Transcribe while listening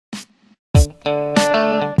Alright,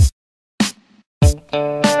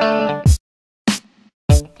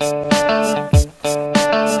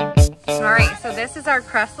 so this is our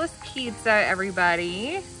crustless pizza,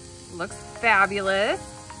 everybody. Looks fabulous.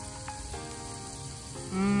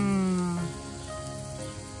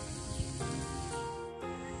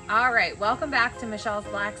 Alright, welcome back to Michelle's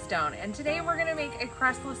Blackstone. And today we're gonna make a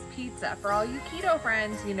crustless pizza. For all you keto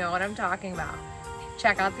friends, you know what I'm talking about.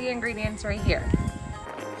 Check out the ingredients right here.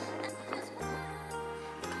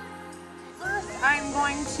 First, I'm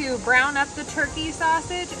going to brown up the turkey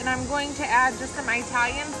sausage and I'm going to add just some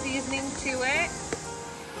Italian seasoning to it.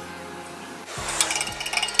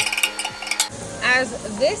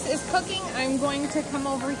 As this is cooking, I'm going to come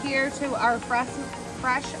over here to our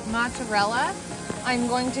fresh mozzarella. I'm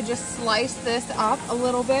going to just slice this up a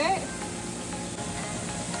little bit.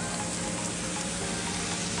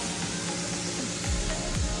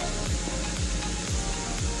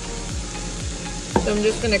 So I'm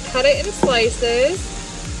just going to cut it in slices.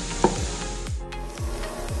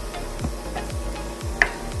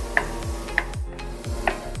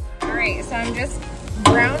 All right, so I'm just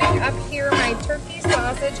browning up here my turkey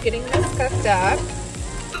sausage, getting this cooked up.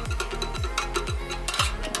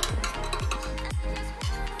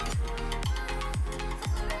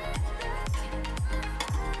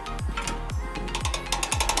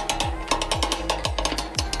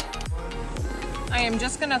 I am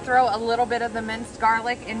just going to throw a little bit of the minced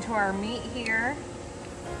garlic into our meat here.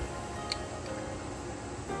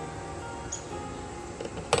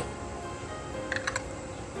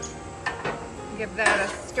 Give that a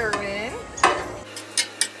stir in.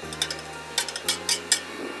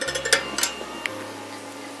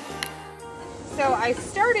 So I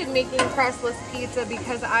started making crustless pizza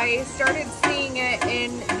because I started seeing it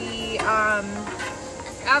in the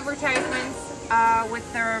advertisements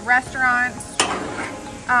with the restaurants.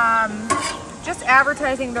 Just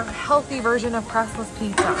advertising the healthy version of crustless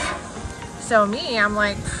pizza. So I'm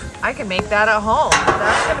like, I can make that at home.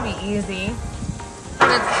 That's gonna be easy.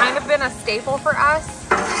 And it's kind of been a staple for us.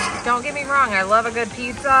 Don't get me wrong, I love a good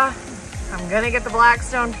pizza. I'm gonna get the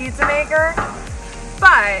Blackstone pizza maker,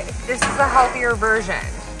 but this is a healthier version.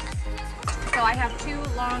 So I have two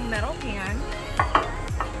long metal pans.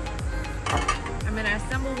 I'm gonna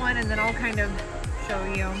assemble one and then I'll kind of show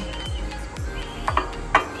you.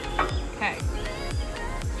 Okay,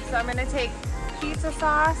 so I'm gonna take pizza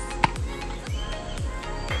sauce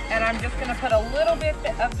and I'm just gonna put a little bit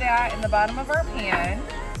of that in the bottom of our pan.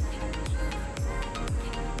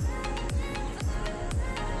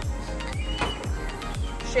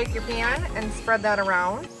 Shake your pan and spread that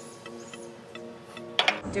around.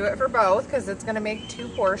 Do it for both because it's gonna make two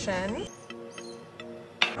portions.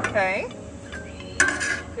 Okay.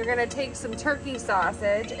 You're gonna take some turkey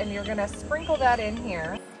sausage and you're gonna sprinkle that in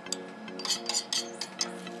here.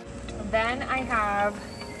 Then I have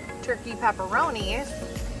turkey pepperonis.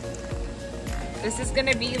 This is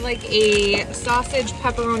gonna be like a sausage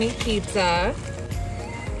pepperoni pizza.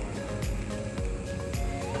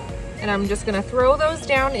 And I'm just gonna throw those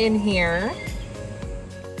down in here.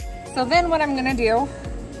 So then what I'm gonna do,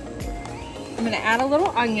 I'm gonna add a little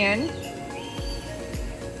onion.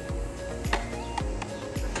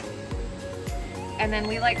 And then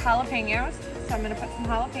we like jalapenos, so I'm gonna put some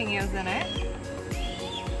jalapenos in it.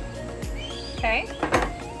 Okay,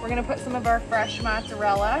 we're gonna put some of our fresh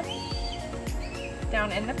mozzarella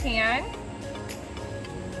down in the pan.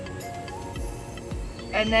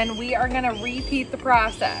 And then we are gonna repeat the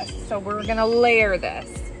process. So we're gonna layer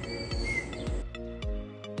this.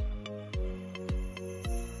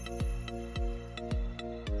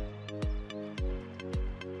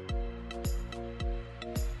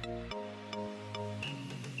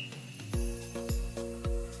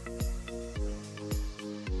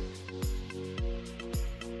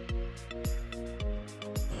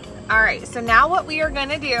 All right, so now what we are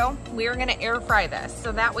gonna do, we are gonna air fry this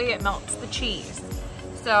so that way it melts the cheese.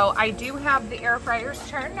 So I do have the air fryers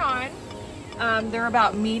turned on. They're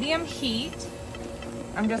about medium heat.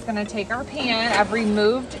 I'm just gonna take our pan, I've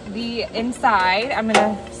removed the inside. I'm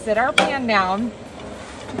gonna sit our pan down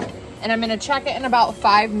and I'm gonna check it in about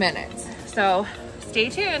 5 minutes. So stay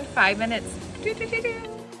tuned, 5 minutes.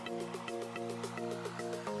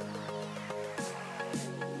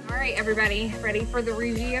 All right, everybody, ready for the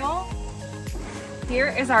reveal? Here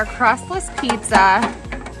is our crustless pizza,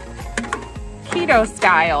 keto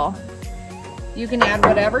style. You can add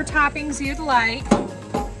whatever toppings you'd like.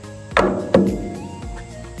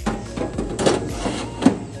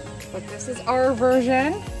 But this is our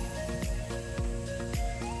version.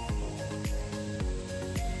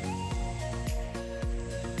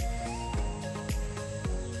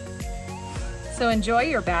 So enjoy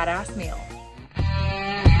your badass meal.